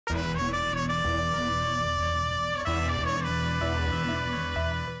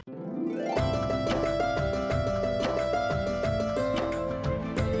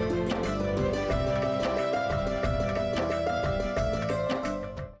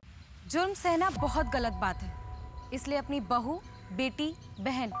जुर्म सहना बहुत गलत बात है, इसलिए अपनी बहू, बेटी,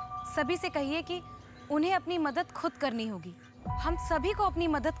 बहन सभी से कहिए कि उन्हें अपनी मदद खुद करनी होगी। हम सभी को अपनी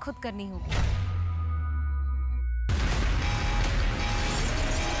मदद खुद करनी होगी।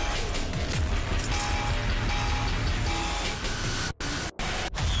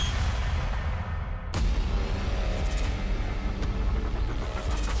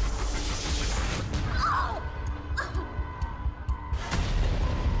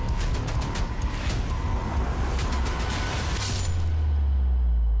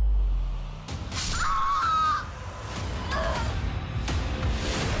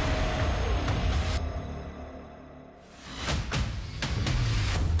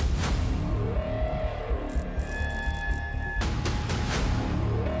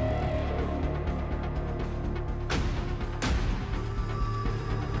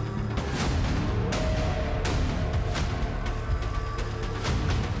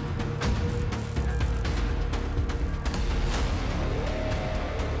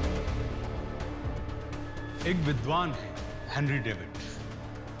 एक विद्वान है हेनरी डेविड।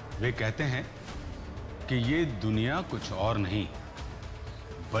 वे कहते हैं कि ये दुनिया कुछ और नहीं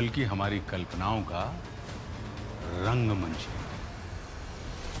बल्कि हमारी कल्पनाओं का रंगमंच है।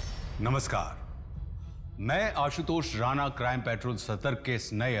 नमस्कार, मैं आशुतोष राणा क्राइम पेट्रोल सतर्क के इस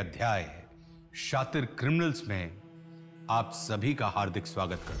नए अध्याय शातिर क्रिमिनल्स में आप सभी का हार्दिक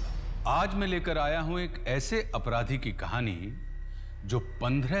स्वागत करता हूं। आज मैं लेकर आया हूं एक ऐसे अपराधी की कहानी जो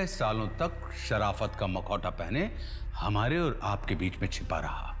 15 सालों तक शराफत का मखौटा पहने हमारे और आपके बीच में छिपा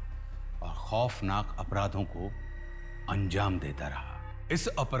रहा और खौफनाक अपराधों को अंजाम देता रहा। इस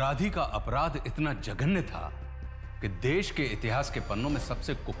अपराधी का अपराध इतना जघन्य था कि देश के इतिहास के पन्नों में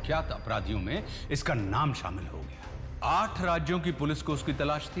सबसे कुख्यात अपराधियों में इसका नाम शामिल हो गया। 8 राज्यों की पुलिस को उसकी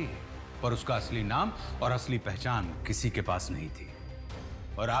तलाश थी, पर उसका असली नाम और असली पहचान किसी के पास नहीं थी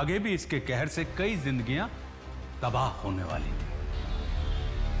और आगे भी इसके कहर से कई जिंदगियां तबाह होने वाली थी।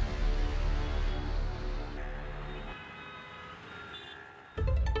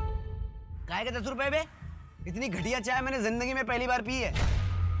 काय के 10 रुपए बे? इतनी घटिया चाय मैंने जिंदगी में पहली बार पी है।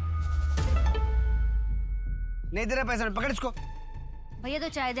 नहीं दे रहा पैसा, पकड़ इसको। भैया तो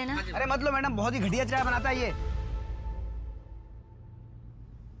चाय देना। अरे मत लो मैडम, बहुत ही घटिया चाय बनाता है ये।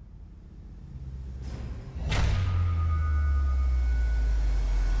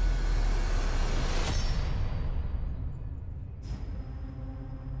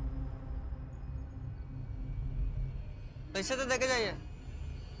 पैसे तो देके जाइए।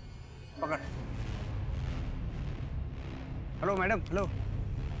 पकड़। Hello madam, hello,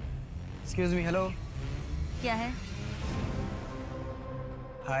 excuse me, hello. क्या है?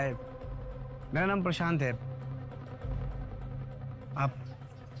 हाय, मेरा नाम प्रशांत है। आप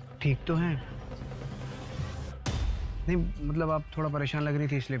ठीक तो हैं? नहीं मतलब आप थोड़ा परेशान लग रही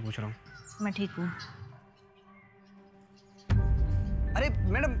थी इसलिए पूछ रहा हूँ। मैं ठीक हूँ। अरे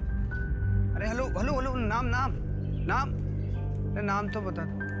मैडम, अरे हेलो हेलो हेलो, नाम नाम नाम, अरे नाम तो बता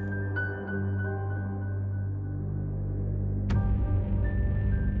दो।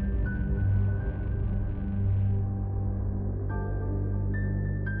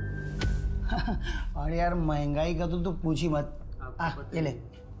 और यार महंगाई का तो पूछ ही मत। ये ले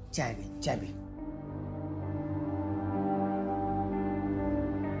चाय भी, चाय भी।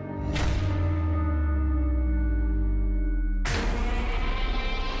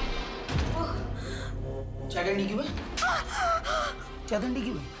 चाय ठंडी क्यों है? चाय ठंडी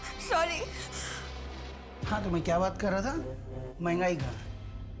क्यों है? सॉरी। हाँ तो मैं क्या बात कर रहा था? महंगाई का।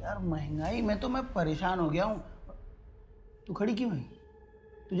 यार महंगाई में तो मैं परेशान हो गया हूँ। तू खड़ी क्यों है?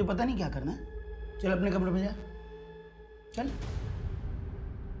 तुझे पता नहीं क्या करना है? चल अपने कमरे में जा, चल।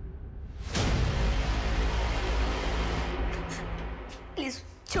 प्लीज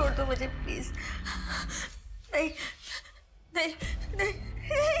छोड़ दो मुझे, प्लीज। नहीं नहीं नहीं,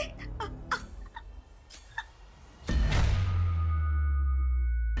 नहीं।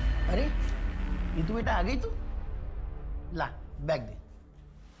 अरे ये तू बेटा आ गई? तू ला बैग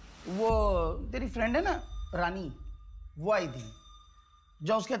दे। वो तेरी फ्रेंड है ना रानी, वो आई थी।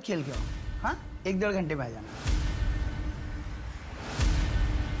 जाओ उसके साथ खेल के आओ। हाँ 1-1.5 घंटे में आ जाना।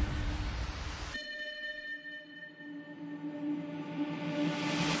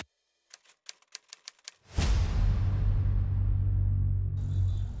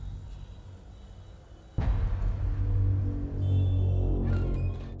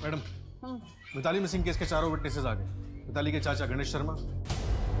 मैडम, मिताली मिसिंग केस के चारों विटनेसेस आ गए। मिताली के चाचा गणेश शर्मा,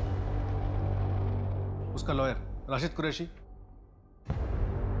 उसका लॉयर राशिद कुरैशी,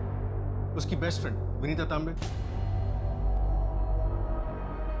 उसकी बेस्ट फ्रेंड विनीता तांबे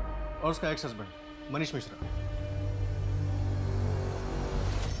और उसका एक्स हस्बैंड मनीष मिश्रा।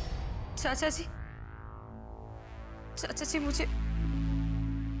 चाचा जी मुझे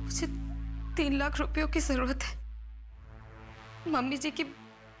 3 लाख रुपयों की जरूरत है। मम्मी जी की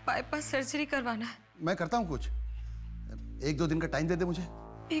बाईपास सर्जरी करवाना है। मैं करता हूँ कुछ, 1-2 दिन का टाइम दे दे मुझे।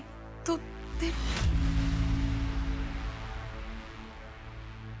 1-2 दिन?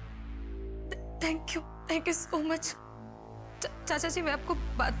 Thank you so much. चाचा जी मैं आपको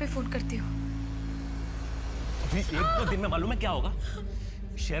बाद में फोन करती हूँ। अभी 1-2 दिन में मालूम है क्या होगा?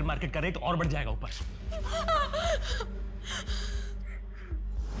 शेयर मार्केट का रेट और बढ़ जाएगा ऊपर।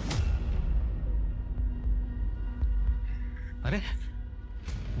 अरे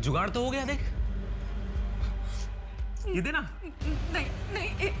जुगाड़ तो हो गया, देख ये देना। नहीं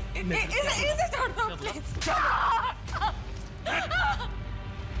इसे छोड़ दो प्लीज।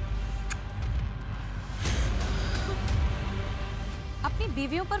 अपनी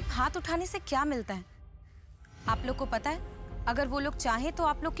बीवियों पर हाथ उठाने से क्या मिलता है? आप लोग को पता है, अगर वो लोग चाहें तो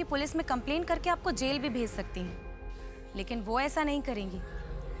आप लोग की पुलिस में कंप्लेन करके आपको जेल भी भेज सकती हैं, लेकिन वो ऐसा नहीं करेंगी।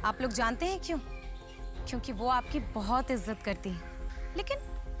 आप लोग जानते हैं क्यों? क्योंकि वो आपकी बहुत इज्जत करती हैं। लेकिन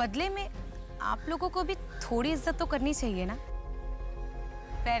बदले में आप लोगों को भी थोड़ी इज्जत तो करनी चाहिए ना।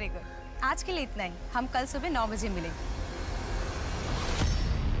 वेरी गुड, आज के लिए इतना ही। हम कल सुबह 9 बजे मिलेंगे।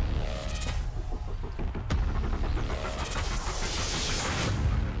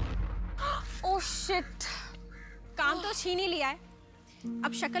 ओह शिट, काम तो छीन ही लिया है,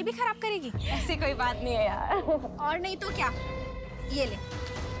 अब शक्ल भी खराब करेगी। ऐसी कोई बात नहीं है यार। और नहीं तो क्या, ये ले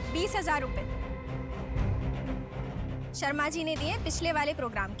 20,000 रुपए शर्मा जी ने दिए पिछले वाले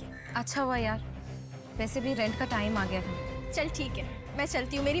प्रोग्राम के। अच्छा हुआ यार, वैसे भी रेंट का टाइम आ गया था। चल ठीक है, मैं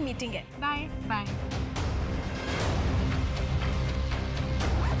चलती हूँ, मेरी मीटिंग है। Bye bye.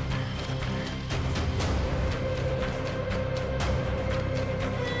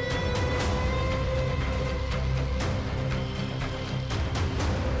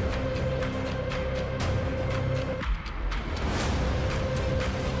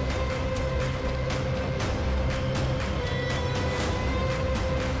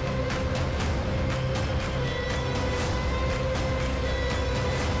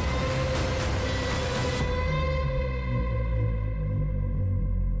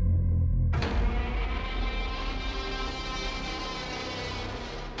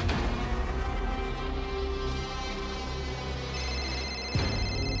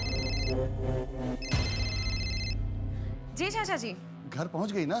 जी चाचा जी। घर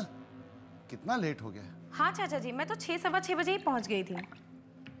पहुंच गई ना? कितना लेट हो गया? हाँ चाचा जी, मैं तो 6-6:15 बजे ही पहुंच गई थी।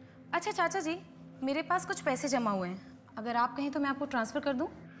 अच्छा चाचा जी, मेरे पास कुछ पैसे जमा हुए हैं, अगर आप कहें तो मैं आपको ट्रांसफर कर दूं?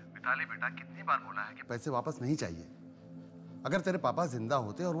 मिताली बेटा, कितनी बार बोला है कि पैसे वापस नहीं चाहिए। अगर तेरे पापा जिंदा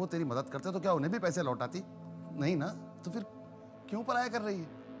होते और वो तेरी मदद करते तो क्या उन्हें भी पैसे लौटाती? नहीं ना, तो फिर क्यों पराया कर रही है?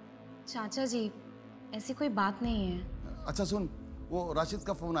 चाचा जी ऐसी कोई बात नहीं है। अच्छा सुन, वो राशिद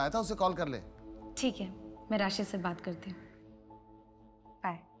का फोन आया था, उसे कॉल कर ले। ठीक है, मैं राशिद से बात करती हूँ।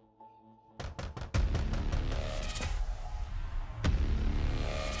 बाय।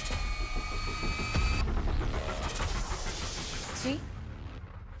 जी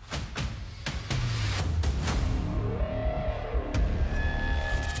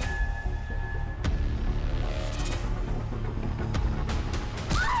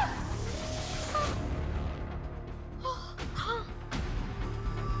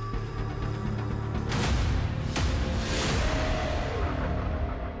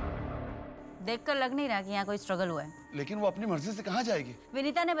देखकर लग नहीं रहा कि यहाँ कोई स्ट्रगल हुआ है। लेकिन वो अपनी मर्जी से कहाँ जाएगी?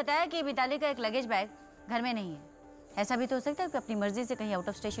 विनीता ने बताया कि मिताली का एक लगेज बैग घर में नहीं है। ऐसा भी तो हो सकता है कि अपनी मर्जी से कहीं आउट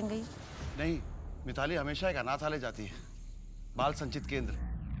ऑफ स्टेशन गई। नहीं, मिताली हमेशा एक अनाथालय जाती है, बाल संचित केंद्र।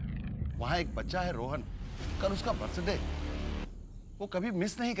 वहाँ एक बच्चा है रोहन, कल उसका बर्थडे, वो कभी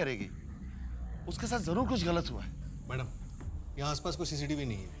मिस नहीं करेगी। उसके साथ जरूर कुछ गलत हुआ है। मैडम, यहाँ आसपास कोई सीसीटीवी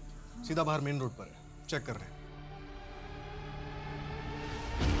नहीं है, सीधा बाहर मेन रोड पर है, चेक कर रहे हैं।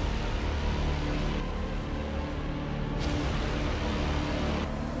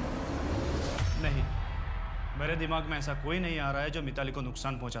 नहीं, मेरे दिमाग में ऐसा कोई नहीं आ रहा है जो मिताली को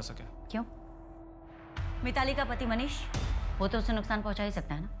नुकसान पहुंचा सके। क्यों? मिताली का पति मनीष, वो तो उसे नुकसान पहुंचा ही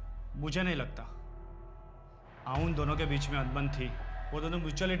सकता है ना? मुझे नहीं लगता। उन दोनों के बीच में अनबन थी, वो दोनों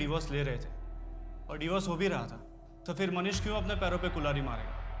म्यूचुअली डिवोर्स ले रहे थे और डिवोर्स हो भी रहा था, तो फिर मनीष क्यों अपने पैरों पे कुल्हाड़ी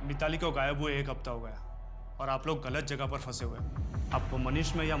मारेगा? मिताली को गायब हुए 1 हफ्ता हो गया और आप लोग गलत जगह पर फंसे हुए। आपको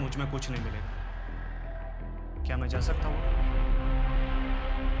मनीष में या मुझ में कुछ नहीं मिलेगा। क्या मैं जा सकता हूँ?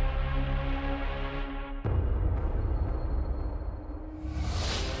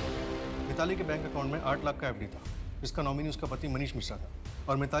 मिताली के बैंक अकाउंट में 8 लाख का एफडी था, जिसका नॉमिनी उसका पति मनीष मिश्रा था,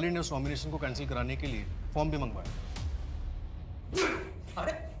 और मिताली ने उस नॉमिनेशन को कैंसिल कराने के लिए फॉर्म भी मंगवाया।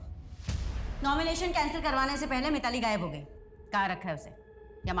 अरे नॉमिनेशन कैंसिल करवाने से पहले मिताली गायब हो गई। कहाँ रखा है उसे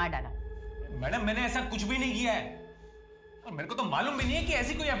या मार डाला? मैडम मैंने ऐसा कुछ भी नहीं किया है और मेरे को तो मालूम भी नहीं है कि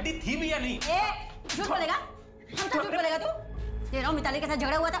ऐसी कोई एफडी थी भी या नहीं। झूठ बोलेगा? हम तो झूठ बोलेगा तू? ये रहा मिताली के साथ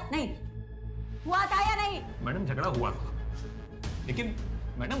झगड़ा हुआ था? नहीं हुआ था या नहीं? मैडम झगड़ा हुआ था, लेकिन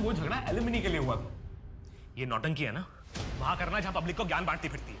मैडम वो झगड़ा एलिमनी के लिए हुआ था। ये नौटंकी है ना वहां करना जहां पब्लिक को ज्ञान बांटती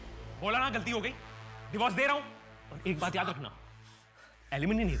फिरती है। बोला ना गलती हो गई, डिवोर्स दे रहा हूं। और एक बात याद रखना,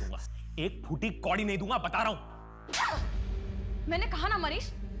 एलिमनी नहीं दूंगा, एक फूटी कौड़ी नहीं दूंगा, बता रहा हूं। मैंने कहा ना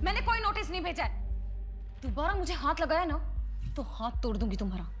मनीष, मैंने कोई नोटिस नहीं भेजा है। दोबारा मुझे हाथ लगाया ना तो हाथ तोड़ दूंगी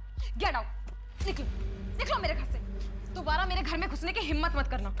तुम्हारा। गेट आउट, निकलो निकलो मेरे घर से। दोबारा मेरे घर में घुसने की हिम्मत मत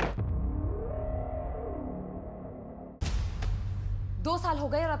करना। 2 साल हो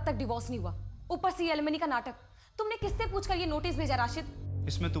गए और अब तक डिवोर्स नहीं हुआ, ऊपर से ये एलिमनी का नाटक। तुमने किससे पूछकर ये नोटिस भेजा राशिद?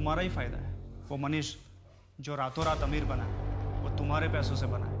 इसमें तुम्हारा ही फायदा है। वो मनीष जो रातों रात अमीर बना है वो तुम्हारे पैसों से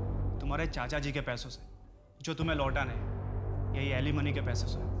बना है, तुम्हारे चाचा जी के पैसों से जो तुम्हें लौटाने हैं, यही एलिमनी के पैसों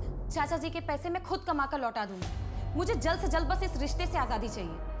से। चाचा जी के पैसे मैं खुद कमा कर लौटा दूंगी। मुझे जल्द से जल्द बस इस रिश्ते से आजादी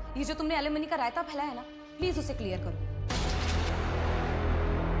चाहिए। ये जो तुमने एलिमनी का रायता फैलाया है ना, प्लीज उसे क्लियर करो।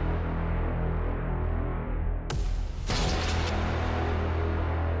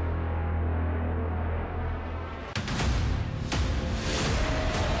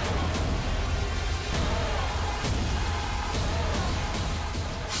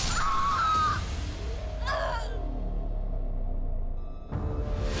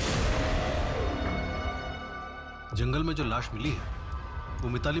 जंगल में जो लाश मिली है वो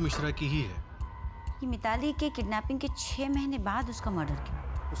मिताली मिश्रा की ही है। ये मिताली के किडनैपिंग के 6 महीने बाद उसका मर्डर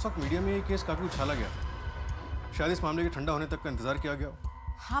किया। उस वक्त मीडिया में ये केस काफी उछाला गया था। शायद इस मामले के ठंडा होने तक का इंतजार किया गया हो।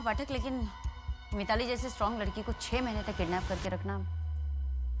 हाँ पाठक, लेकिन मिताली जैसे स्ट्रॉन्ग लड़की को 6 महीने तक किडनैप करके रखना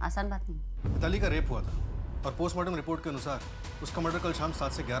आसान बात नहीं। मिताली का रेप हुआ था और पोस्टमार्टम रिपोर्ट के अनुसार उसका मर्डर कल शाम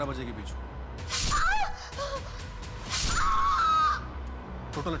 7 से 11 बजे के बीच हुआ।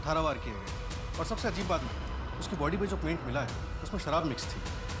 टोटल 18 वार किए गए और सबसे अजीब बात उसकी बॉडी पे जो पेंट मिला है उसमें शराब मिक्स थी।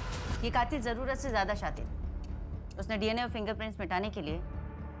 ये कातिल जरूरत से ज्यादा शातिर। उसने डीएनए और फिंगरप्रिंट्स मिटाने के लिए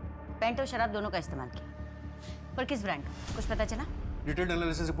पेंट और शराब दोनों का इस्तेमाल किया। पर किस ब्रांड का कुछ पता चला? डिटेल्ड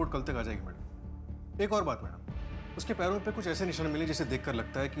एनालिसिस रिपोर्ट कल तक आ जाएगी मैडम। एक और बात मैडम, उसके पैरों पे कुछ ऐसे निशान मिले जिसे देखकर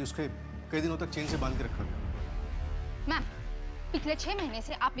लगता है कि उसके कई दिनों तक चेन से बांध के रखा गया। मैम, पिछले 6 महीने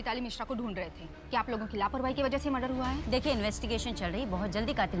से आप मिताली मिश्रा को ढूंढ रहे थे। क्या आप लोगों की लापरवाही की वजह से मर्डर हुआ है? देखिए, इन्वेस्टिगेशन चल रही, बहुत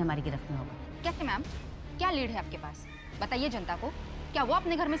जल्दी कातिल हमारी गिरफ्त में होगा। कैसे मैम? क्या लीड है आपके पास? बताइए जनता को, क्या वो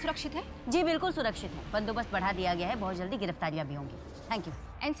अपने घर में सुरक्षित है? जी बिल्कुल सुरक्षित है। बंदोबस्त बढ़ा दिया गया है, बहुत जल्दी गिरफ्तारियां भी होंगी। Thank you.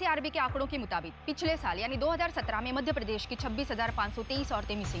 एनसीआरबी के आंकड़ों के मुताबिक पिछले साल यानी 2017 में मध्य प्रदेश की 26,523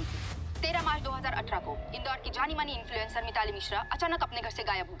 औरतें मिसिंग थी। 13 मार्च 2018 को इंदौर की जानी मानी इन्फ्लुएंसर मिताली मिश्रा अचानक अपने घर से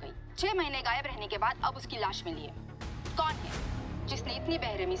गायब हो गई। 6 महीने गायब रहने के बाद अब उसकी लाश मिली है। कौन है जिसने इतनी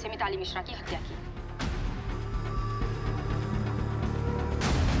बेरहमी से मिताली मिश्रा की हत्या की?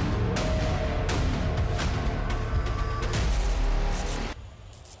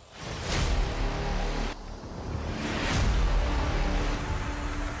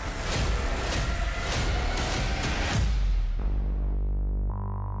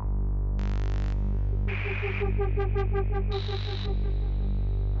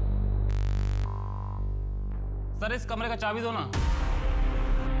 सर इस कमरे का चाबी दो ना।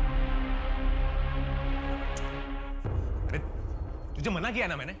 अरे तुझे मना किया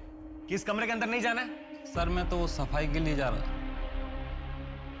ना मैंने कि इस कमरे के अंदर नहीं जाना है। सर मैं तो सफाई के लिए जा रहा था।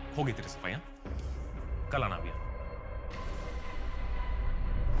 होगी तेरी सफाई, कल आना भैया।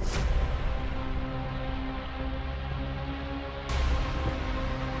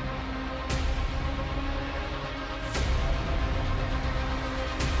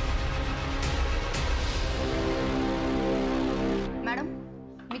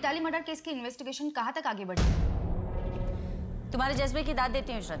 मिताली मर्डर केस की इन्वेस्टिगेशन कहां तक आगे बढ़ी? तुम्हारे जज्बे की दाद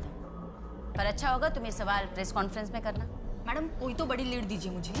देती हूँ श्रद्धा, पर अच्छा होगा तुम ये सवाल प्रेस कॉन्फ्रेंस में करना। मैडम कोई तो बड़ी लीड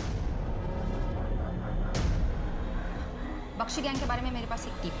दीजिए मुझे। बख्शी गैंग के बारे में मेरे पास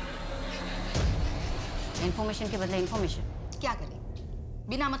एक टिप। इन्फॉर्मेशन के बदले इन्फॉर्मेशन। क्या करें,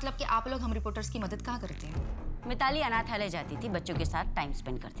 बिना मतलब के आप लोग हम रिपोर्टर्स की मदद कहाँ करते हैं? मिताली अनाथालय जाती थी, बच्चों के साथ टाइम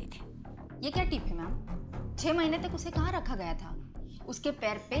स्पेंड करती थी। ये क्या टिप है मैम? 6 महीने तक उसे कहाँ रखा गया था? उसके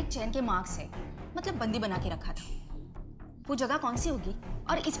पैर पे चैन के मार्क्स है, मतलब बंदी बना के रखा था। वो जगह कौन सी होगी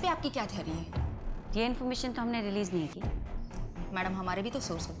और इस पे आपकी क्या थ्योरी है? ये इन्फॉर्मेशन तो हमने रिलीज नहीं की। मैडम हमारे भी तो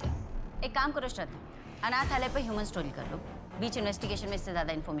सोर्स होते हैं। एक काम करो श्रद्धा, अनाथालय पे ह्यूमन स्टोरी कर लो। बीच इन्वेस्टिगेशन में इससे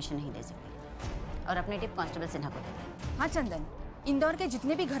ज्यादा इन्फॉर्मेशन नहीं दे सकती। और अपनी टिप कांस्टेबल सिन्हा को दे। हाँ चंदन, इंदौर के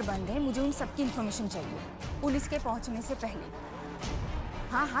जितने भी घर बंद हैं मुझे उन सबकी इन्फॉर्मेशन चाहिए, पुलिस के पहुंचने से पहले।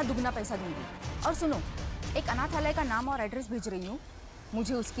 हाँ दुगना पैसा दूंगी। और सुनो, एक अनाथालय का नाम और एड्रेस भेज रही हूँ,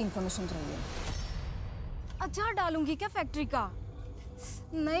 मुझे उसकी इन्फॉर्मेशन चाहिए। अचार डालूंगी क्या फैक्ट्री का?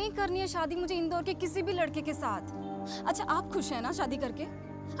 नहीं करनी है शादी मुझे इंदौर के किसी भी लड़के के साथ। अच्छा आप खुश हैं ना शादी करके?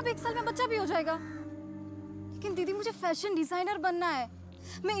 अब 1 साल में बच्चा भी हो जाएगा। लेकिन दीदी मुझे फैशन डिजाइनर बनना है।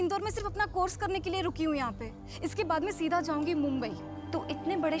 मैं इंदौर में सिर्फ अपना कोर्स करने के लिए रुकी हूँ यहाँ पे। इसके बाद मैं सीधा जाऊंगी मुंबई। तो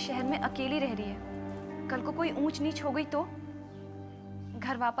इतने बड़े शहर में अकेली रह रही है, कल को कोई ऊंच नीच हो गई तो?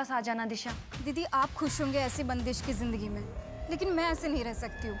 घर वापस आ जाना दिशा। दीदी आप खुश होंगे ऐसी बंदिश की जिंदगी में, लेकिन मैं ऐसे नहीं रह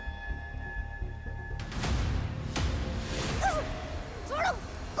सकती हूँ। छोड़ो,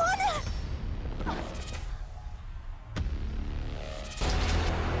 कौन है?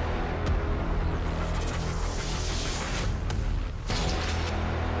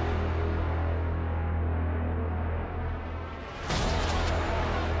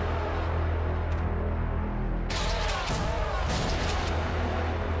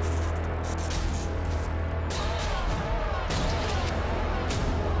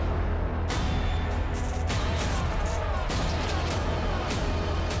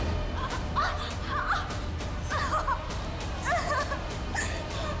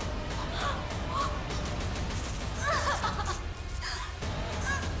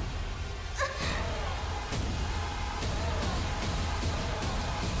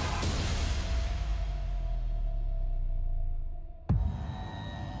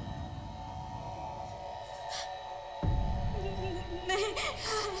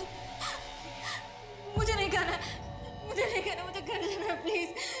 मुझे नहीं खाना, मुझे नहीं खाना, मुझे घर जाना है प्लीज,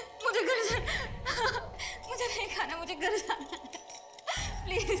 मुझे घर जाना, मुझे नहीं खाना, मुझे घर जाना है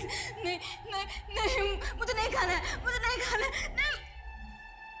प्लीज। नहीं नहीं नहीं, मुझे नहीं खाना है, मुझे नहीं खाना है, नहीं।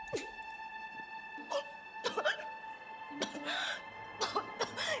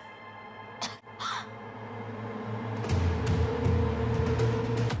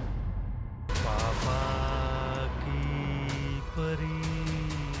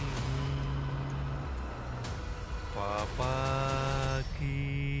 पापा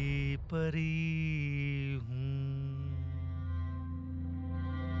की परी हूँ।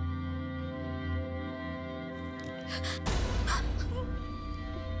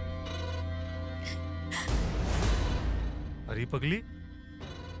 अरे पगली,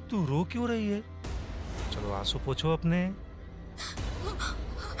 तू रो क्यों रही है? चलो आंसू पोछो अपने।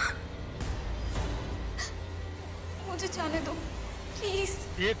 मुझे जाने दो प्लीज।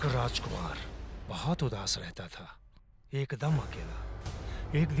 एक राजकुमार बहुत उदास रहता था, एकदम अकेला।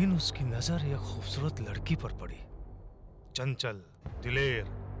 एक दिन उसकी नजर एक खूबसूरत लड़की पर पड़ी, चंचल, दिलेर।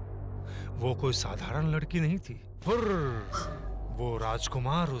 वो कोई साधारण लड़की नहीं थी। फुर्र, वो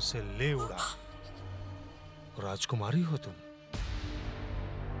राजकुमार उसे ले उड़ा। राजकुमारी हो तुम,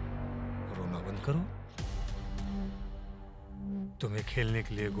 रोना बंद करो। तुम्हें खेलने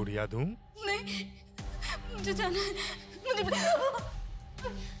के लिए गुड़िया दूं? नहीं, मुझे जाना है, मुझे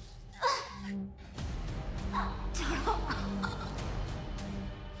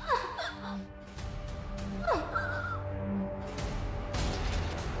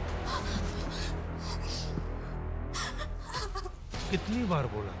कितनी बार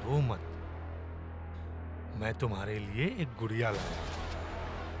बोला रो मत। मैं तुम्हारे लिए एक गुड़िया लाया,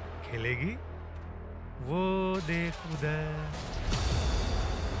 खेलेगी? वो देख उधर।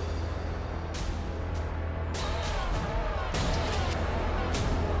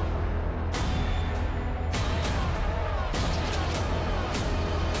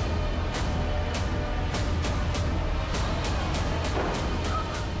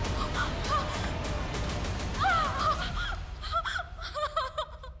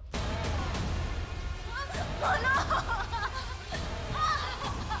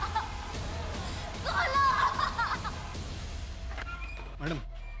 मैडम,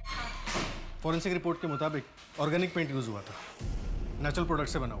 फॉरेंसिक रिपोर्ट के मुताबिक ऑर्गेनिक पेंट यूज हुआ था, नेचुरल प्रोडक्ट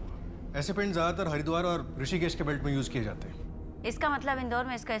से बना हुआ। ऐसे पेंट ज्यादातर हरिद्वार और ऋषिकेश के बेल्ट में यूज किए जाते हैं। इसका मतलब इंदौर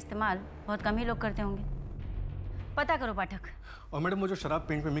में इसका इस्तेमाल बहुत कम ही लोग करते होंगे। पता करो पाठक। और मैडम, वो जो शराब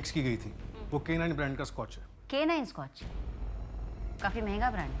पेंट में मिक्स की गई थी वो K9 ब्रांड का स्कॉच है। K9 स्कॉच काफी महंगा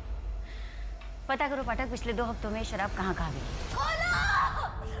ब्रांड है। पता करो पाठक, पिछले 2 हफ्तों में शराब कहाँ कहाँ बिकी।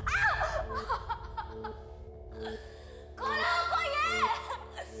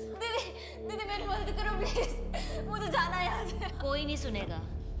 दीदी मेरी मदद करो प्लीज, मुझे जाना है यहाँ से। कोई नहीं सुनेगा,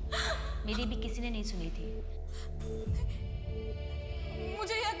 मेरी भी किसी ने नहीं सुनी थी।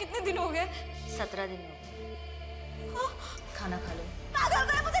 मुझे यहाँ कितने दिन हो गए? 17 दिन हो गए। खाना खा लो। पागल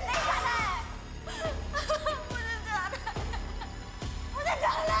है, मुझे नहीं जाना है, मुझे जाना है, मुझे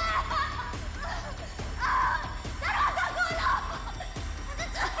जाना है। दरवाजा खोलो, मुझे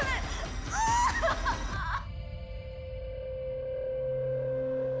जाना है।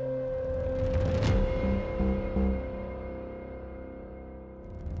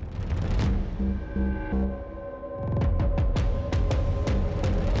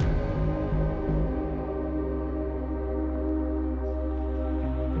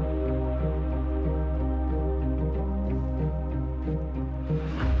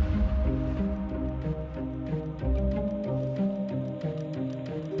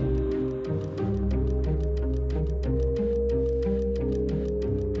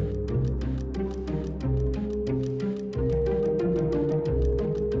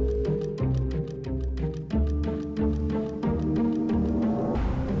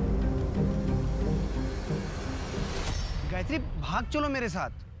 गायत्री भाग चलो मेरे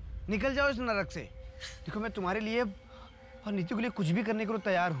साथ, निकल जाओ इस नरक से। देखो मैं तुम्हारे लिए और नीतू के लिए कुछ भी करने के लिए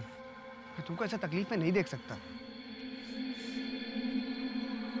तैयार हूँ। मैं तुमको ऐसा तकलीफ में नहीं देख सकता।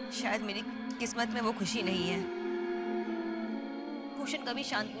 शायद मेरी किस्मत में वो खुशी नहीं है। भूषण कभी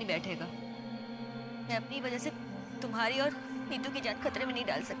शांत नहीं बैठेगा। मैं अपनी वजह से तुम्हारी और नीतू की जान खतरे में नहीं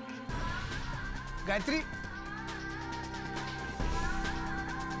डाल सकती। गायत्री,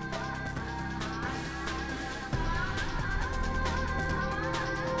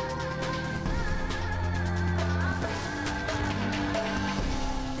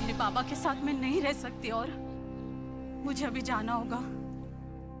 तेरे बाबा के साथ मैं नहीं रह सकती और मुझे अभी जाना होगा।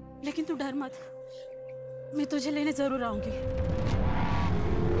 लेकिन तू डर मत, मैं तुझे लेने जरूर आऊंगी।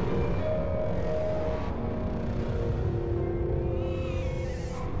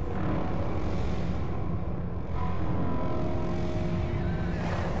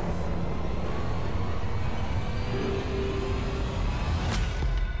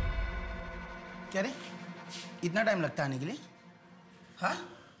 क्या रे, इतना टाइम लगता है आने के लिए? हाँ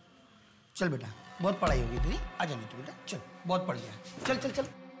चल बेटा, बहुत पढ़ाई होगी तेरी, आ जाने तू बेटा, चल बहुत पढ़ लिया, चल चल चल।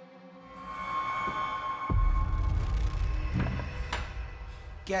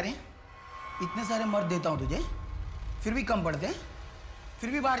 क्या रे, इतने सारे मर्द देता हूं तुझे, फिर भी कम पड़ते हैं? फिर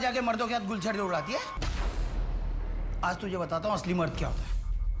भी बाहर जाके मर्दों के हाथ गुलछड़ उड़ाती है। आज तुझे बताता हूं असली मर्द क्या होता है।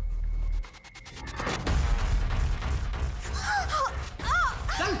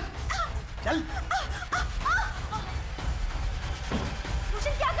 चल चल।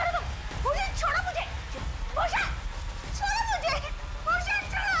 भूषण क्या कर रहे हो? भूषण छोड़ो मुझे। भूषण छोड़ो मुझे। भूषण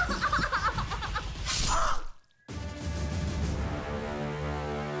छोड़ो।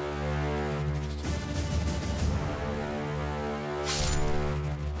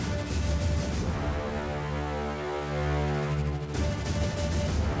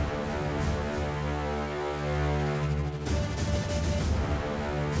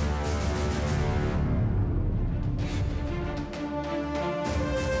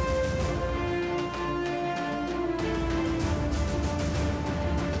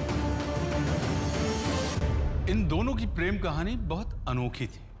 इन दोनों की प्रेम कहानी बहुत अनोखी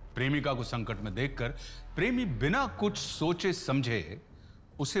थी। प्रेमिका को संकट में देखकर प्रेमी बिना कुछ सोचे समझे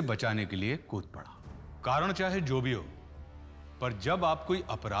उसे बचाने के लिए कूद पड़ा। कारण चाहे जो भी हो, पर जब आप कोई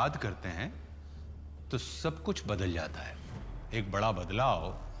अपराध करते हैं तो सब कुछ बदल जाता है। एक बड़ा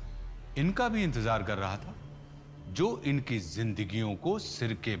बदलाव इनका भी इंतजार कर रहा था, जो इनकी जिंदगियों को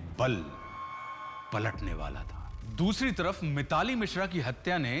सिर के बल पलटने वाला था। दूसरी तरफ मिताली मिश्रा की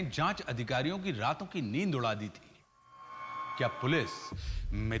हत्या ने जांच अधिकारियों की रातों की नींद उड़ा दी थी। क्या पुलिस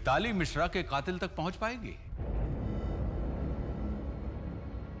मिताली मिश्रा के कातिल तक पहुंच पाएगी?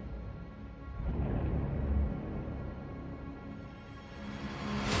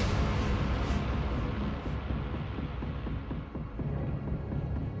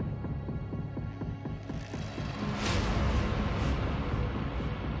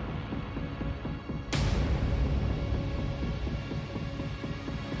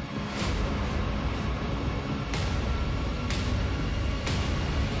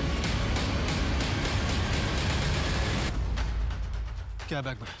 क्या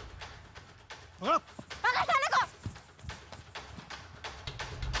बैग में?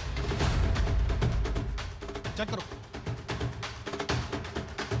 चेक करो।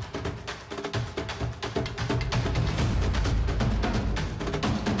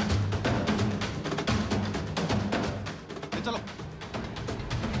 ये चलो।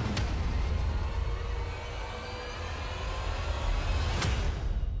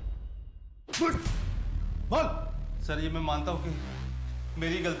 बोल। सर ये मैं मानता हूँ कि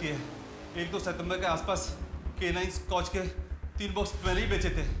मेरी गलती है। 1-2 सितंबर के आसपास K9 स्कॉच के 3 बॉक्स मैंने ही बेचे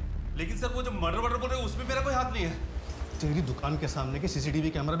थे। लेकिन सर वो जो मर्डर बोल रहे हैं उसमें मेरा कोई हाथ नहीं है। तेरी दुकान के सामने के सीसीटीवी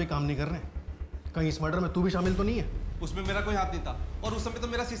कैमरा भी काम नहीं कर रहे हैं। कहीं इस मर्डर में तू भी शामिल तो नहीं है? उसमें मेरा कोई हाथ नहीं था और उस समय तो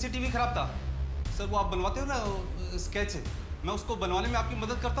मेरा सीसीटीवी खराब था। सर वो आप बनवाते हो ना स्केच, मैं उसको बनवाने में आपकी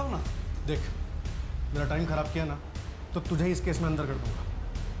मदद करता हूँ ना। देख, मेरा टाइम खराब किया ना तो तुझे ही इस केस में अंदर कर दूंगा।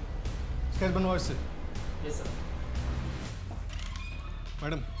 स्केच बनवाओ इससे। Yes sir.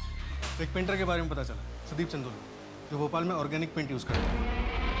 मैडम, एक पेंटर के बारे में पता चला, सुदीप चंदोल, जो भोपाल में ऑर्गेनिक पेंट यूज करता है।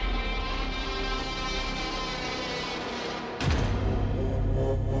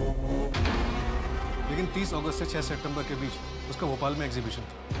 लेकिन 30 अगस्त से 6 सितंबर के बीच उसका भोपाल में एग्जीबिशन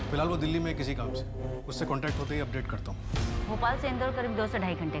था। फिलहाल वो दिल्ली में किसी काम से, उससे कांटेक्ट होते ही अपडेट करता हूँ। भोपाल से इंदौर करीब 2 से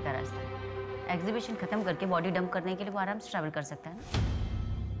 2.5 घंटे का रास्ता है। एग्जीबिशन खत्म करके बॉडी डंप करने के लिए वो आराम से ट्रैवल कर सकता है ना?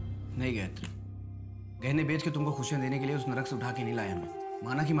 नहीं गायत्री, गहने बेच के तुमको खुशियां देने के लिए उस नरक से उठा के नहीं लाया मैं।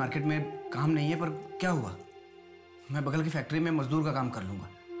 माना कि मार्केट में काम नहीं है, पर क्या हुआ, मैं बगल की फैक्ट्री में मजदूर का काम कर लूंगा।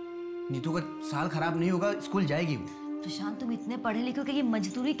 नीतू का साल खराब नहीं होगा, स्कूल जाएगी वो। प्रशांत, तुम इतने पढ़े लिखे हो कि ये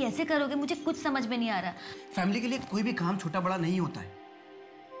मजदूरी कैसे करोगे? मुझे कुछ समझ में नहीं आ रहा। फैमिली के लिए कोई भी काम छोटा बड़ा नहीं होता है।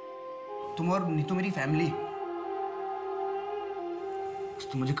 तुम और नीतू मेरी फैमिली,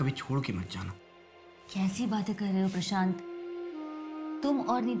 तुम मुझे कभी छोड़ के मत जाना। कैसी बातें कर रहे हो प्रशांत? तुम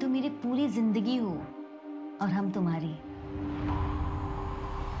और नीतू मेरी पूरी जिंदगी हो और हम तुम्हारी।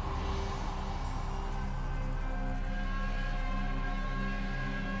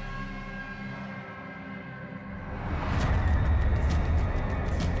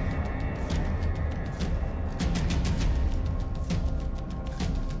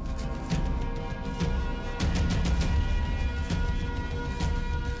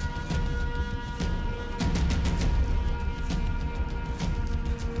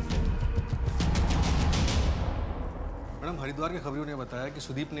 हरिद्वार के खबरियों ने बताया कि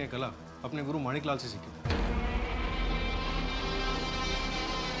सुदीप ने ये कला अपने गुरु माणिकलाल से सीखी थी।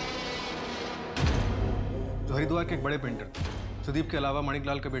 जो हरिद्वार के एक बड़े पेंटर थे। सुदीप के अलावा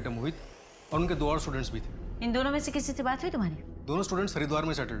माणिकलाल का बेटा मोहित और उनके 2 और स्टूडेंट्स भी थे। इन दोनों में से किसी से बात हुई तुम्हारी? दोनों स्टूडेंट्स हरिद्वार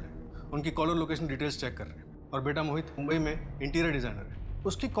में सेटल्ड हैं। उनकी कॉलर लोकेशन डिटेल्स चेक कर रहे हैं और बेटा मोहित मुंबई में इंटीरियर डिजाइनर है।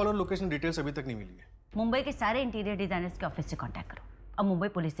 उसकी कॉलर लोकेशन डिटेल्स अभी तक नहीं मिली है। मुंबई के सारे इंटीरियर डिजाइनर्स के ऑफिस से कांटेक्ट करो और मुंबई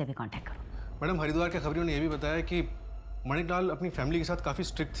पुलिस से भी कांटेक्ट करो। मैडम, हरिद्वार के खबरियों ने यह भी बताया कि माणिकलाल अपनी फैमिली के साथ काफ़ी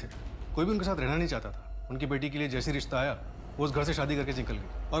स्ट्रिक्ट थे। कोई भी उनके साथ रहना नहीं चाहता था। उनकी बेटी के लिए जैसी रिश्ता आया वो उस घर से शादी करके निकल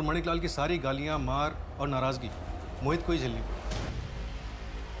गई और माणिकलाल की सारी गालियाँ, मार और नाराज़गी मोहित को ही झेलनी पड़ी।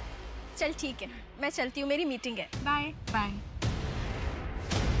 चल ठीक है, मैं चलती हूँ, मेरी मीटिंग है। Bye bye.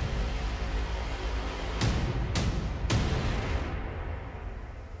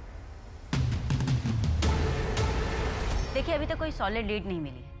 देखिए, अभी तक कोई सॉलिड लीड नहीं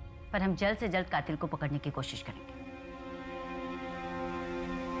मिली है, पर हम जल्द से जल्द कातिल को पकड़ने की कोशिश करेंगे।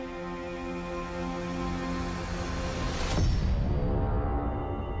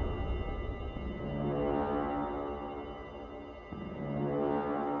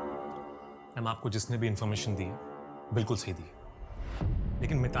 मैम, आपको जिसने भी इंफॉर्मेशन दी है बिल्कुल सही दी है,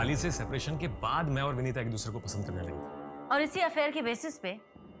 लेकिन मिताली से सेपरेशन के बाद मैं और विनीता एक दूसरे को पसंद करने लगे थे। और इसी अफेयर के बेसिस पे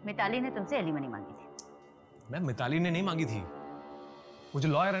मिताली ने तुमसे एलिमनी मांगी थी। मैम, मिताली ने नहीं मांगी थी, वो जो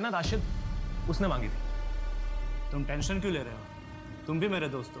लॉयर है ना राशिद, उसने मांगी थी। तुम टेंशन क्यों ले रहे हो? तुम भी मेरे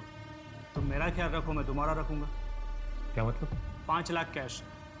दोस्त हो। तुम मेरा ख्याल रखो, मैं तुम्हारा रखूंगा। क्या मतलब? 5 लाख कैश,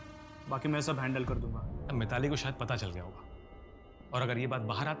 बाकी मैं सब हैंडल कर दूंगा। मिताली को शायद पता चल गया होगा, और अगर ये बात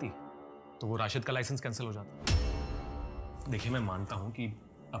बाहर आती तो वो राशिद का लाइसेंस कैंसिल हो जाता। देखिए, मैं मानता हूं कि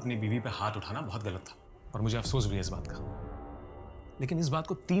अपनी बीवी पे हाथ उठाना बहुत गलत था और मुझे अफसोस भी है इस बात का, लेकिन इस बात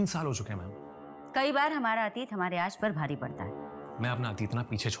को 3 साल हो चुके हैं मैम। कई बार हमारा अतीत हमारे आज पर भारी पड़ता है। मैं अपना अतीत ना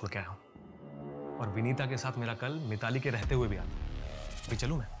पीछे छोड़ के आया हूं और विनीता के साथ मेरा कल मिताली के रहते हुए भी आता। अभी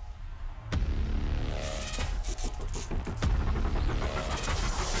चलूं मैं?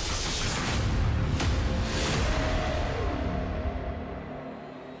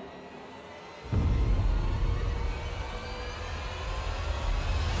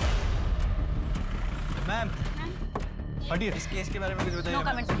 मैम, हटिए। इस केस के बारे में कुछ बताइए। No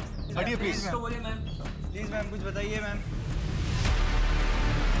comment please. हटिए प्लीज। प्लीज मैम, कुछ बताइए मैम।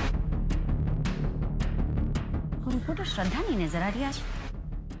 रिपोर्टर श्रद्धा नहीं नजर आ रही आज।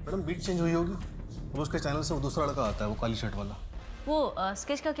 मैडम, बीट चेंज हुई होगी। वो उसके चैनल से वो दूसरा लड़का आता है, वो काली शर्ट वाला। वो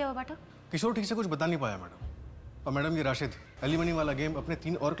स्केच का क्या हुआ बाटा? किशोर ठीक से कुछ बता नहीं पाया मैडम। और मैडम, ये राशिद एलिमनी वाला गेम अपने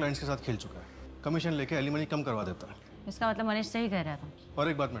 3 और क्लाइंट्स के साथ खेल चुका है। कमीशन लेके एलिमनी कम करवा देता है। इसका मतलब मनीष सही कह रहा था। और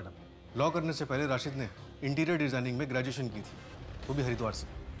एक बात मैडम, लॉ करने से पहले राशिद ने इंटीरियर डिजाइनिंग में ग्रेजुएशन की थी, वो भी हरिद्वार से।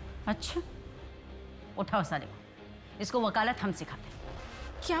 अच्छा, उठाओ साले को, इसको वकालत हम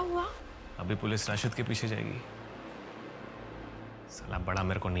सिखाते। क्या हुआ? अभी पुलिस राशिद के पीछे जाएगी। साला बड़ा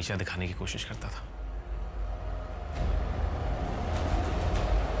मेरे को नीचा दिखाने की कोशिश करता था।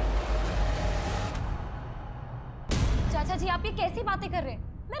 चाचा जी, आप ये कैसी बातें कर रहे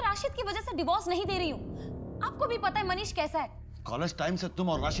हैं? मैं राशिद की वजह से डिवोर्स नहीं दे रही हूँ। आपको भी पता है मनीष कैसा है। कॉलेज टाइम से तुम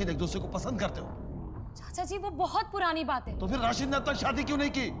और राशिद एक दूसरे को पसंद करते हो। चाचा जी, वो बहुत पुरानी बात है। तो फिर राशिद ने अब तक शादी क्यों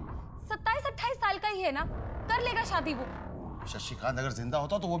नहीं की? 27-28 साल का ही है ना, कर लेगा शादी वो। शशिकांत अगर जिंदा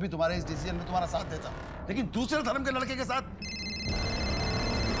होता तो वो भी तुम्हारे इस डिसीजन में तुम्हारा साथ देता, लेकिन दूसरे धर्म के लड़के के साथ।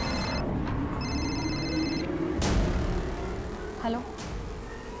 हेलो।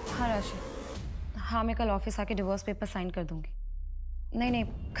 हाँ राशिद, हाँ मैं कल ऑफिस आके डिवोर्स पेपर साइन कर दूंगी। नहीं नहीं,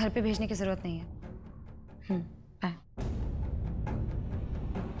 घर पे भेजने की जरूरत नहीं है। बाय।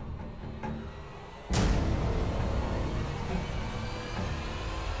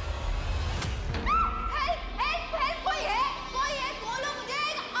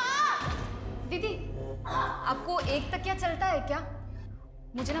 दीदी, आपको एक तकिया चलता है क्या?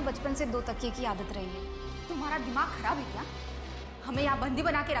 मुझे ना बचपन से 2 तकिए की आदत रही है। तुम्हारा दिमाग खराब है क्या? हमें यहाँ बंदी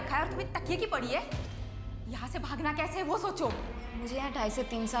बना के रखा है और तुम्हें तकिए की पड़ी है? यहाँ से भागना कैसे है वो सोचो। मुझे यहाँ 2.5 से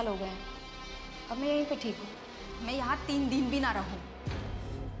 3 साल हो गए हैं। अब मैं यहीं पे ठीक हूँ। मैं यहाँ 3 दिन भी ना रहूँ,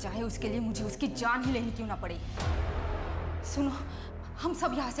 चाहे उसके लिए मुझे उसकी जान ही लेनी क्यों ना पड़े। सुनो, हम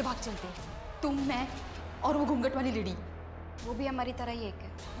सब यहाँ से भाग चलते हैं, तुम, मैं और वो घूंघट वाली लेडी। वो भी हमारी तरह ही एक है।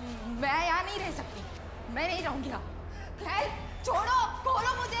 मैं यहाँ नहीं रह सकती, मैं नहीं रहूँगी यहाँ। हेल्प, छोड़ो,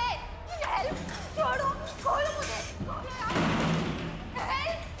 खोलो मुझे। हेल्प, छोड़ो, खोलो मुझे।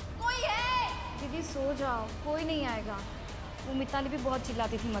 हेल्प, कोई है? दीदी सो जाओ, कोई नहीं आएगा। वो मिताली भी बहुत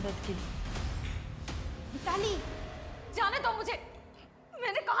चिल्लाती थी मदद के लिए। मिताली, जाने दो मुझे।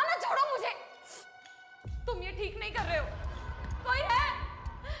 मैंने कहा ना छोड़ो मुझे। तुम ये ठीक नहीं कर रहे हो। कोई है?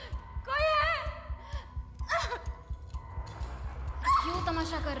 कोई है? क्यों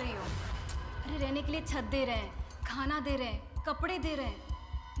तमाशा कर रही हो? अरे रहने के लिए छत दे रहे हैं, खाना दे रहे हैं, कपड़े दे रहे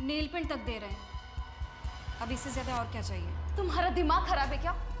हैं, नेल पेंट तक दे रहे हैं। अब इससे ज्यादा और क्या चाहिए? तुम्हारा दिमाग खराब है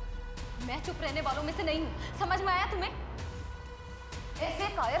क्या? मैं चुप रहने वालों में से नहीं हूँ, समझ में आया तुम्हें? ऐसे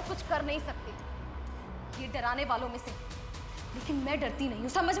कायर कुछ कर नहीं सकते, ये डराने वालों में से। लेकिन मैं डरती नहीं हूँ,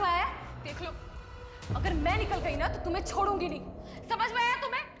 समझ में आया? देख लो, अगर मैं निकल गई ना तो तुम्हें छोड़ूंगी नहीं, समझ में आया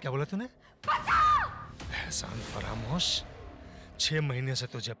तुम्हें? क्या बोला तूने? एहसान फरामोश, 6 महीने से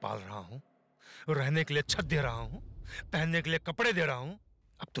तुझे पाल रहा हूँ, रहने के लिए छत दे रहा हूँ, पहनने के लिए कपड़े दे रहा हूँ।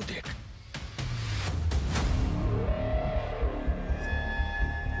 अब तू देख।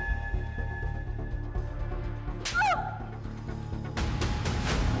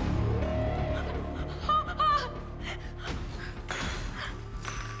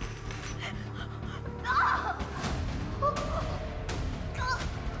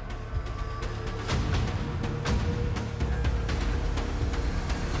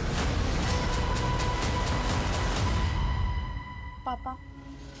 पापा,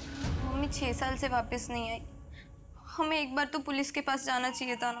 मम्मी 6 साल से वापस नहीं आई। हमें एक बार तो पुलिस के पास जाना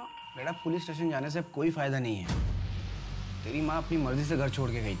चाहिए था ना। बेटा, पुलिस स्टेशन जाने से अब कोई फायदा नहीं है। तेरी माँ अपनी मर्जी से घर छोड़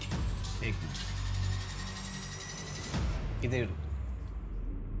के गई थी। एक मिनट, इधर रुक।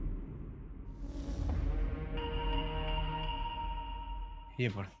 ये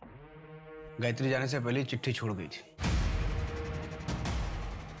पढ़। गायत्री जाने से पहले चिट्ठी छोड़ गई थी।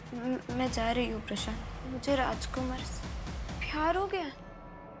 मैं जा रही हूँ प्रशांत, मुझे राजकुमार से प्यार हो गया।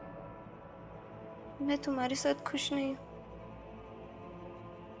 मैं तुम्हारे साथ खुश नहीं हूँ।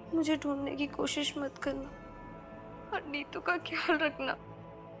 मुझे ढूंढने की कोशिश मत करना और नीतू का ख्याल रखना,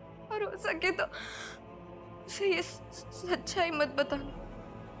 और हो सके तो उसे ये सच्चाई मत बताना।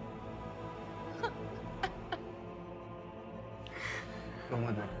 तो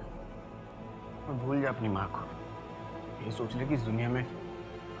मत और भूल जा अपनी माँ को। ये सोच ले कि इस दुनिया में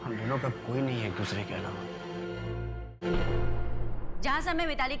हम दोनों का कोई नहीं है एक दूसरे के अलावा। जहाँ से हमें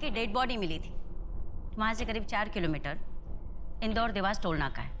मिताली की डेड बॉडी मिली थी, वहाँ से करीब 4 किलोमीटर इंदौर देवास टोल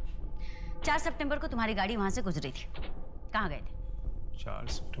नाका है। 4 सितंबर को तुम्हारी गाड़ी वहाँ से गुजरी थी। कहाँ गए थे? 4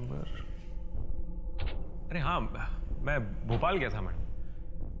 सितंबर? अरे हाँ, मैं भोपाल गया था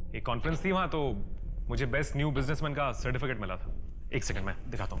मैडम। एक कॉन्फ्रेंस थी वहाँ, तो मुझे बेस्ट न्यू बिजनेसमैन का सर्टिफिकेट मिला था। एक सेकंड, मैं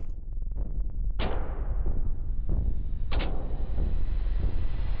दिखाता हूँ।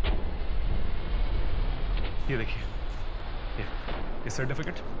 ये देखिए, ये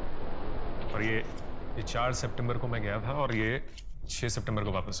सर्टिफिकेट, और ये 4 सितंबर को मैं गया था, और ये 6 सितंबर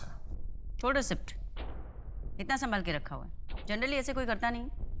को वापस आया। फोटो शिफ्ट इतना संभाल के रखा हुआ है, जनरली ऐसे कोई करता नहीं।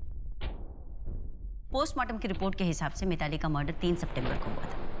 पोस्टमार्टम की रिपोर्ट के हिसाब से मिताली का मर्डर 3 सितंबर को हुआ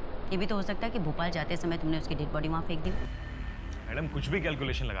था। ये भी तो हो सकता है कि भोपाल जाते समय तुमने उसकी डेड बॉडी वहां फेंक दी। मैडम, कुछ भी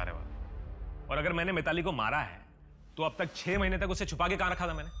कैलकुलेशन लगा रहे हो आप। और अगर मैंने मिताली को मारा है तो अब तक 6 महीने तक उसे छुपा के कहाँ रखा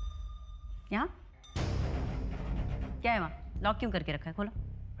था मैंने? यहाँ क्या है? वहां लॉक क्यों करके रखा है? खोलो।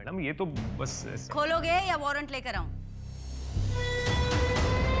 मैडम, ये तो बस खोलोगे या वारंट लेकर आऊं?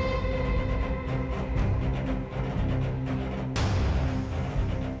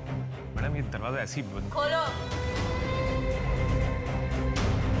 मैडम, ये दरवाजा ऐसे ही बंद। खोलो।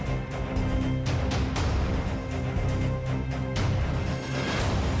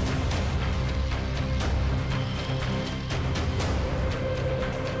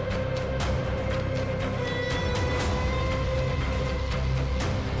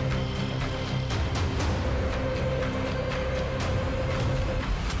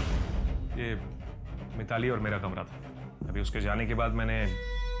 मिताली और मेरा कमरा था। अभी उसके जाने के बाद मैंने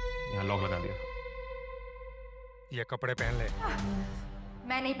यहाँ लॉक लगा दिया था। ये कपड़े पहन ले।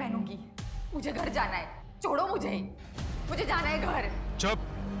 मैं नहीं पहनूंगी, मुझे घर जाना है। छोड़ो मुझे जाना है घर। चुप।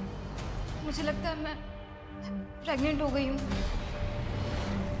 मुझे लगता है मैं प्रेग्नेंट हो गई हूँ।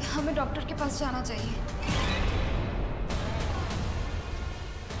 हमें डॉक्टर के पास जाना चाहिए।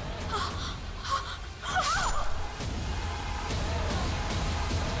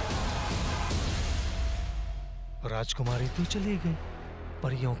 राजकुमारी तो चली गई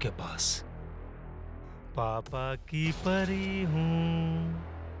परियों के पास। पापा की परी हूं।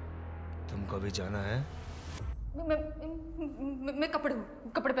 तुमको भी जाना है? मैं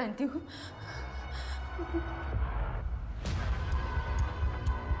कपड़े पहनती हूँ।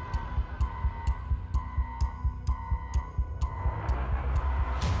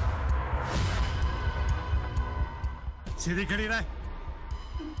 सीधी खड़ी रह।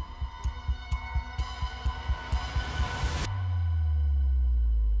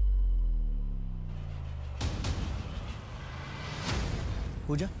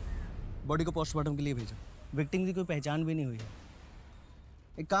 पूजा, बॉडी को पोस्टमार्टम के लिए भेजो। विक्टिम की कोई पहचान भी नहीं हुई है।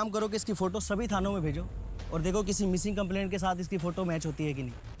 एक काम करो कि इसकी फोटो सभी थानों में भेजो और देखो किसी मिसिंग कंप्लेंट के साथ इसकी फोटो मैच होती है कि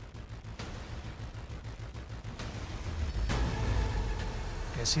नहीं।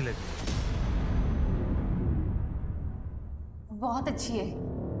 कैसी लगी? बहुत अच्छी है।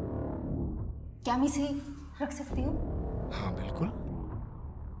 क्या मैं इसे रख सकती हूँ? हाँ बिल्कुल।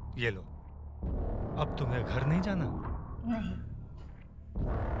 ये लो। अब तुम्हें घर नहीं जाना? नहीं,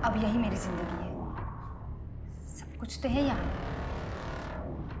 अब यही मेरी जिंदगी है। सब कुछ तो है यहाँ,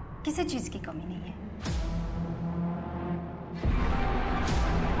 किसी चीज की कमी नहीं है।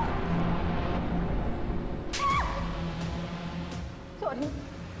 सॉरी।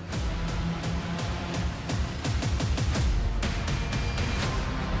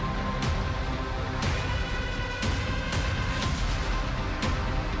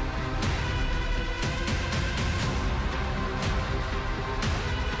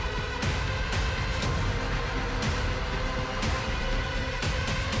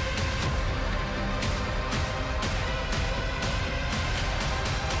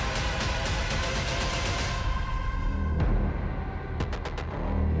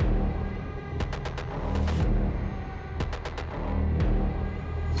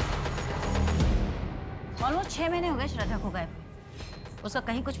 ऑलमोस्ट 6 महीने हो गए श्रद्धा को गायब हुए। उसका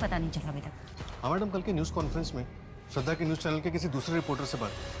कहीं कुछ पता नहीं चला अभी तक। हाँ मैडम, कल के न्यूज़ कॉन्फ्रेंस में श्रद्धा के न्यूज़ चैनल के किसी दूसरे रिपोर्टर से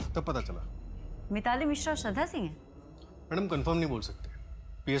बात तब पता चला। मिताली मिश्रा और श्रद्धा सिंह है? मैडम कंफर्म नहीं बोल सकते।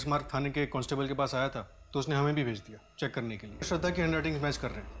 पीएस मार्ग थाने के कांस्टेबल के पास आया था तो उसने हमें भी भेज दिया चेक करने के लिए। श्रद्धा की हैंडराइटिंग मैच कर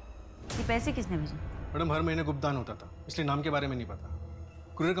रहे हैं। ये पैसे किसने भेजे? मैडम हर महीने गुप्तदान होता था, इसलिए नाम के बारे में नहीं पता।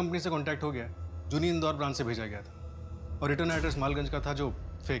 कुरियर कंपनी से कॉन्टैक्ट हो गया, जूनी इंदौर ब्रांच से भेजा गया था और रिटर्न एड्रेस मालगंज का था जो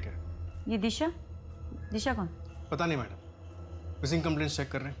फेक है। ये दिशा? दिशा कौन? पता नहीं मैडम, मिसिंग कंप्लेंट्स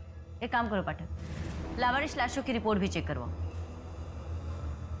चेक कर रहे हैं। एक काम करो पाठक, लावारिश लाशों की रिपोर्ट भी चेक करवाओ।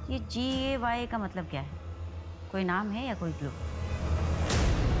 ये GAY का मतलब क्या है? कोई नाम है या कोई क्लू?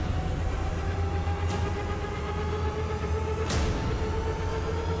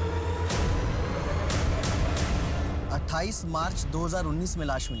 मार्च 2019 में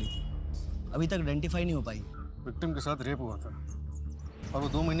लाश मिली थी, अभी तक आइडेंटिफाई नहीं हो पाई। विक्टिम के साथ रेप हुआ था और वो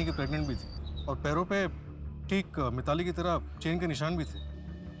 2 महीने की प्रेग्नेंट भी थी और पैरों पे ठीक मिताली की तरह चेन के निशान भी थे।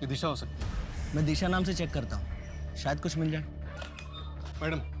 ये दिशा हो सकती है। मैं दिशा नाम से चेक करता हूँ, शायद कुछ मिल जाए।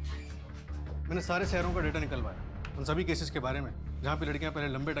 मैडम मैंने सारे शहरों का डेटा निकलवाया उन सभी केसेस के बारे में जहाँ पे लड़कियाँ पहले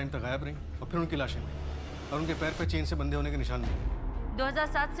लंबे टाइम तक गायब रहीं और फिर उनकी लाशें मिली और उनके पैर पे चेन से बंधे होने के निशान मिले।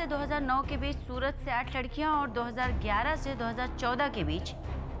 2007 से 2009 के बीच सूरत से 8 लड़कियां और 2011 से 2014 के बीच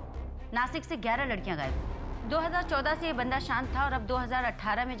नासिक से 11 लड़कियां गायब। 2014 से ये बंदा शांत था और अब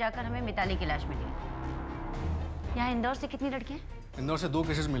 2018 में जाकर हमें मिताली की लाश मिली। यहाँ इंदौर से कितनी लड़कियां? इंदौर से 2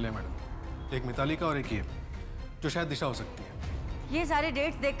 केसेस मिले मैडम, एक मिताली का और एक ये जो शायद दिशा हो सकती है। ये सारे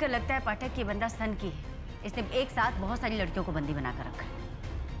डेट्स देखकर लगता है पाठक की बंदा सन की है। इसने एक साथ बहुत सारी लड़कियों को बंदी बनाकर रखा है।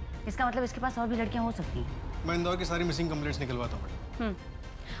 इसका मतलब इसके पास और भी लड़कियां हो सकती हैं। मैं इंदौर की सारी मिसिंग कंप्लेंट्स निकलवाता हूँ मैडम।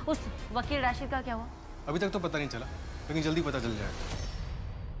 उस वकील राशिद का क्या हुआ? अभी तक तो पता नहीं चला, लेकिन जल्दी पता चल जाएगा।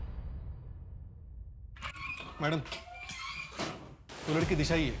 मैडम तो लड़की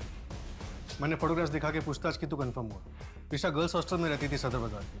दिशा ही है। मैंने फोटोग्राफ्स दिखा के पूछताछ की तो कंफर्म हुआ। दिशा गर्ल्स हॉस्टल में रहती थी सदर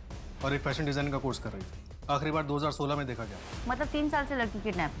बाजार की और एक फैशन डिजाइनिंग का कोर्स कर रही थी। आखिरी बार 2016 में देखा गया। मतलब 3 साल से लड़की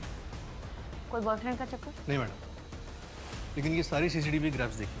किडनैप है। कोई बॉयफ्रेंड का चक्कर? नहीं मैडम, लेकिन ये सारी CCTV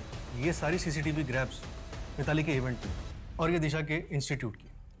ग्रैप्स देखिए, ये सारी CCTV ग्रैप्स मिताली के इवेंट की और ये दिशा के इंस्टीट्यूट की,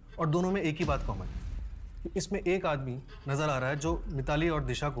 और दोनों में एक ही बात कॉमन है। इसमें एक आदमी नजर आ रहा है जो मिताली और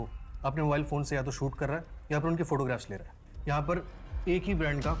दिशा को अपने मोबाइल फ़ोन से या तो शूट कर रहा है या फिर उनकी फोटोग्राफ्स ले रहा है। यहाँ पर एक ही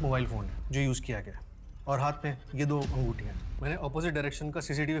ब्रांड का मोबाइल फ़ोन है जो यूज़ किया गया है और हाथ में ये 2 अंगूठियाँ। मैंने ऑपोजिट डायरेक्शन का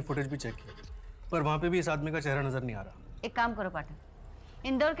CCTV फुटेज भी चेक किया, पर वहाँ पे भी इस आदमी का चेहरा नज़र नहीं आ रहा। एक काम करो पाठक,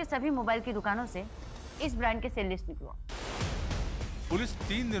 इंदौर के सभी मोबाइल की दुकानों से इस ब्रांड के सेल लिस्ट निकलवाओ। पुलिस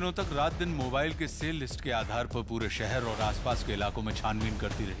 3 दिनों तक रात दिन मोबाइल के सेल लिस्ट के आधार पर पूरे शहर और आसपास के इलाकों में छानबीन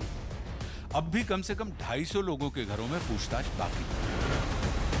करती रही। अब भी कम से कम 250 लोगों के घरों में पूछताछ बाकी है।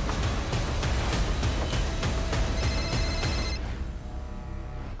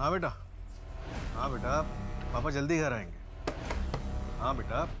 हाँ बेटा, हाँ बेटा, पापा जल्दी घर आएंगे। हाँ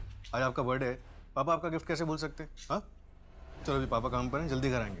बेटा, आज आपका बर्थडे है, पापा आपका गिफ्ट कैसे भूल सकते हैं? हाँ चलो अभी पापा काम पर हैं, जल्दी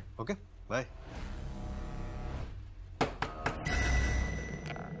घर आएंगे। Okay bye.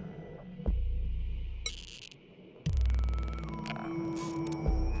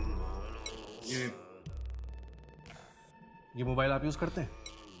 ये मोबाइल आप यूज करते हैं?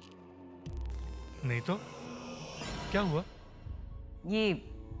 नहीं तो क्या हुआ? ये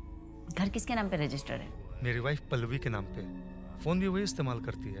घर किसके नाम पे रजिस्टर है? मेरी वाइफ पल्लवी के नाम पे। फोन भी वही इस्तेमाल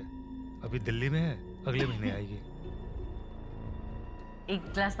करती है। अभी दिल्ली में है, अगले महीने आएगी। एक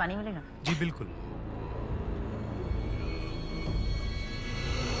गिलास पानी मिलेगा? जी बिल्कुल।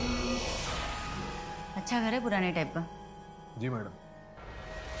 अच्छा घर है, पुराने टाइप का? जी मैडम।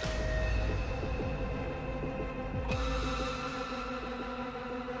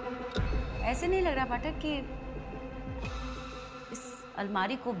 ऐसे नहीं लग रहा पाठक कि इस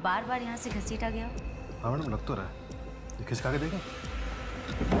अलमारी को बार बार यहाँ से घसीटा गया? हाँ मैडम, लग तो रहा है। ये खिसका के देखें।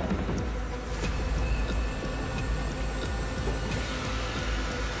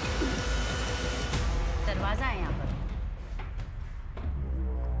 दरवाजा है यहाँ पर।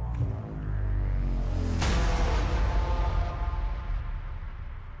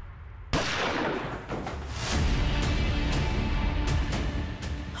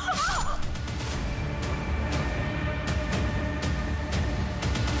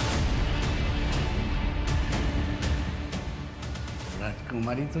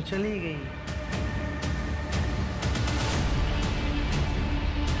 राजकुमारी तो चली गई।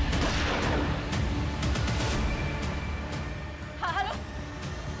 हाँ हेलो।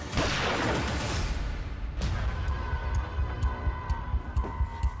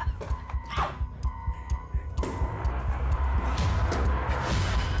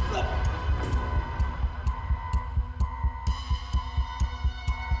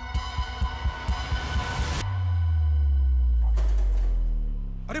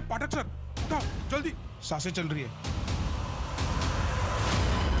 अरे पाठक सर उठाओ जल्दी, सांसें चल रही है।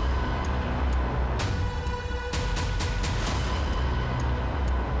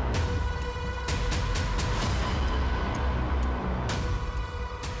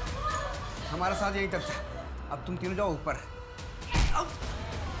 हमारा साथ यहीं तक था, अब तुम तीनों जाओ ऊपर।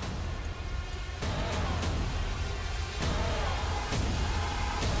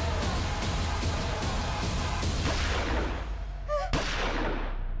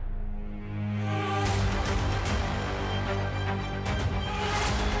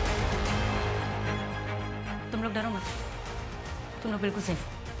 तुम लोग डरो मत, तुम लोग बिल्कुल सेफ।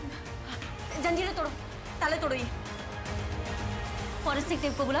 जंजीरें तोड़ो, ताले तोड़ो। ये फॉरेंसिक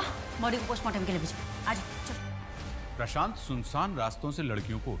टीम को बुला, बॉडी को पोस्टमार्टम के लिए भेजो। आज चलो। प्रशांत सुनसान रास्तों से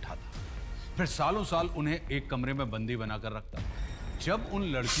लड़कियों को उठाता, फिर सालों साल उन्हें एक कमरे में बंदी बनाकर रखता। जब उन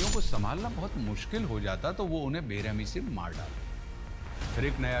लड़कियों को संभालना बहुत मुश्किल हो जाता तो वो उन्हें बेरहमी से मार डालता। फिर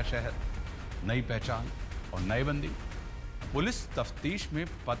एक नया शहर, नई पहचान और नए बंदी। पुलिस तफ्तीश में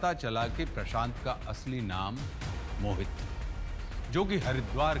पता चला कि प्रशांत का असली नाम मोहित था, जो कि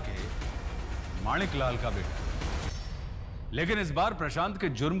हरिद्वार के माणिकलाल का बेटा है। लेकिन इस बार प्रशांत के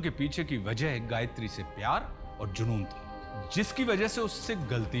जुर्म के पीछे की वजह गायत्री से प्यार और जुनून था, जिसकी वजह से उससे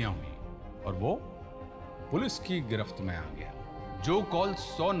गलतियां हुई और वो पुलिस की गिरफ्त में आ गया। जो कॉल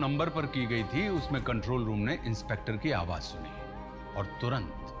 100 नंबर पर की गई थी उसमें कंट्रोल रूम ने इंस्पेक्टर की आवाज सुनी और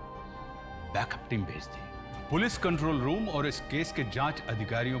तुरंत बैकअप टीम भेज दी। पुलिस कंट्रोल रूम और इस केस के जांच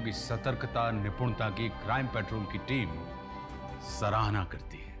अधिकारियों की सतर्कता, निपुणता की क्राइम पेट्रोल की टीम सराहना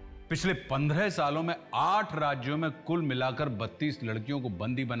करती है। पिछले 15 सालों में 8 राज्यों में कुल मिलाकर 32 लड़कियों को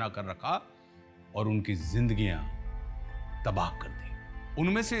बंदी बनाकर रखा और उनकी जिंदगियां तबाह कर दी।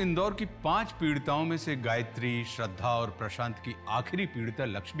 उनमें से इंदौर की 5 पीड़िताओं में से गायत्री, श्रद्धा और प्रशांत की आखिरी पीड़िता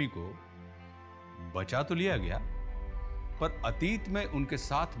लक्ष्मी को बचा तो लिया गया, पर अतीत में उनके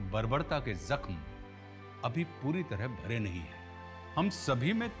साथ बर्बरता के जख्म अभी पूरी तरह भरे नहीं है। हम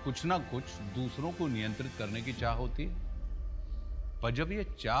सभी में कुछ ना कुछ दूसरों को नियंत्रित करने की चाह होती है, पर जब यह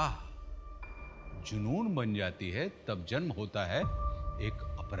चाह जुनून बन जाती है तब जन्म होता है एक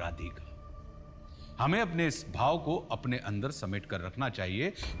अपराधी का। हमें अपने इस भाव को अपने अंदर समेट कर रखना चाहिए,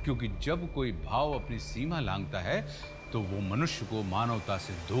 क्योंकि जब कोई भाव अपनी सीमा लांघता है तो वो मनुष्य को मानवता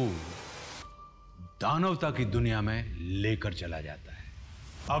से दूर दानवता की दुनिया में लेकर चला जाता है।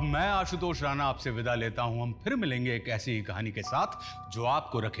 अब मैं आशुतोष राणा आपसे विदा लेता हूं। हम फिर मिलेंगे एक ऐसी ही कहानी के साथ जो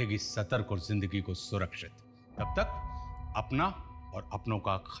आपको रखेगी सतर्क और जिंदगी को सुरक्षित। तब तक अपना और अपनों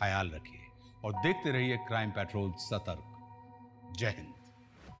का ख्याल रखिए और देखते रहिए क्राइम पेट्रोल सतर्क। जय Hind.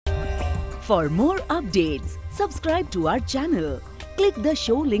 For more updates, subscribe to our channel, click the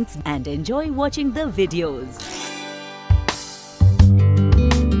show links and enjoy watching the videos.